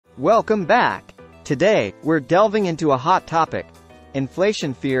Welcome back. Today, we're delving into a hot topic: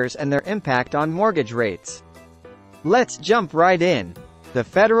 inflation fears and their impact on mortgage rates. Let's jump right in. The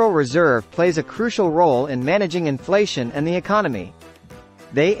Federal Reserve plays a crucial role in managing inflation and the economy.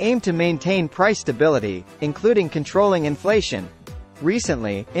 They aim to maintain price stability, including controlling inflation.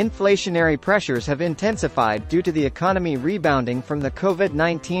 Recently, inflationary pressures have intensified due to the economy rebounding from the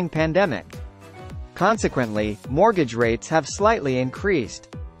COVID-19 pandemic. Consequently, mortgage rates have slightly increased.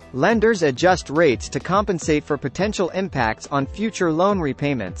 Lenders adjust rates to compensate for potential impacts on future loan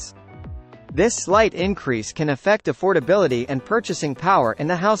repayments. This slight increase can affect affordability and purchasing power in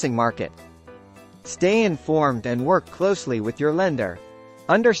the housing market. Stay informed and work closely with your lender.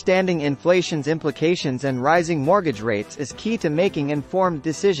 Understanding inflation's implications and rising mortgage rates is key to making informed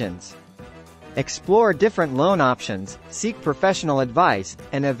decisions. Explore different loan options, seek professional advice,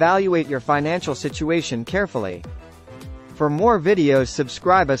 and evaluate your financial situation carefully. For more videos,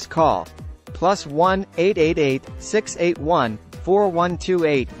 subscribe us. Call +1 888 681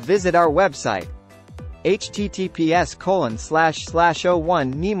 4128. Visit our website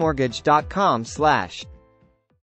https://01nemortgage.com/